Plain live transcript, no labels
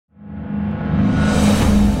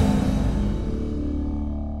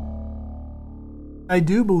I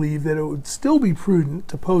do believe that it would still be prudent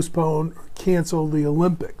to postpone or cancel the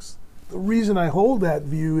Olympics. The reason I hold that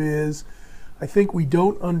view is I think we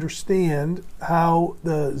don't understand how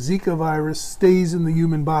the Zika virus stays in the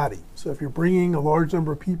human body. So if you're bringing a large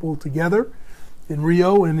number of people together in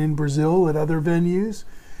Rio and in Brazil at other venues,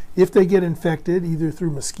 if they get infected either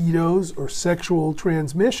through mosquitoes or sexual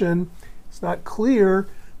transmission, it's not clear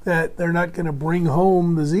that they're not going to bring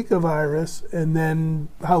home the Zika virus, and then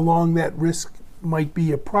how long that risk might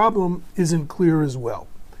be a problem isn't clear as well.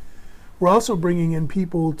 We're also bringing in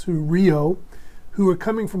people to Rio who are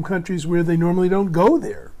coming from countries where they normally don't go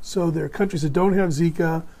there. So they're countries that don't have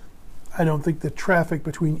Zika. I don't think the traffic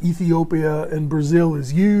between Ethiopia and Brazil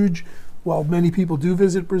is huge. While many people do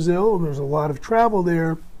visit Brazil and there's a lot of travel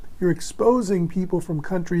there, you're exposing people from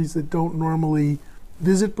countries that don't normally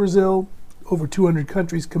visit Brazil. Over 200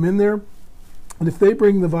 countries come in there. And if they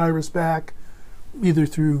bring the virus back, either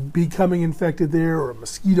through becoming infected there or a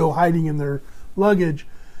mosquito hiding in their luggage,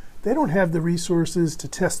 they don't have the resources to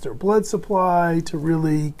test their blood supply, to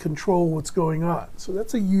really control what's going on. So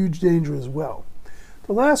that's a huge danger as well.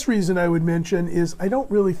 The last reason I would mention is I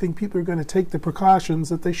don't really think people are going to take the precautions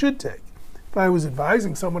that they should take. If I was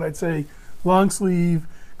advising someone, I'd say long sleeve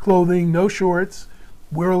clothing, no shorts,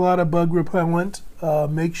 wear a lot of bug repellent,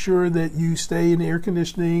 make sure that you stay in air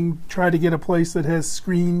conditioning, try to get a place that has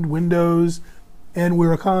screened windows, and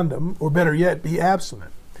wear a condom, or better yet, be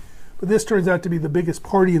abstinent. But this turns out to be the biggest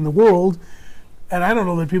party in the world, and I don't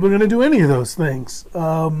know that people are going to do any of those things.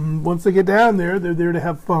 Once they get down there, they're there to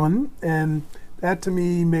have fun, and that to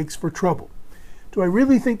me makes for trouble. Do I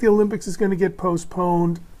really think the Olympics is going to get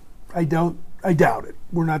postponed? I doubt it.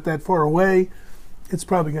 We're not that far away. It's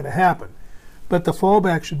probably going to happen. But the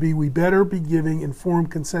fallback should be we better be giving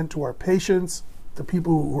informed consent to our patients, the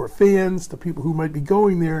people who are fans, the people who might be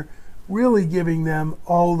going there, really giving them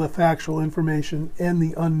all the factual information and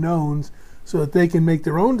the unknowns so that they can make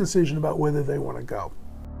their own decision about whether they want to go.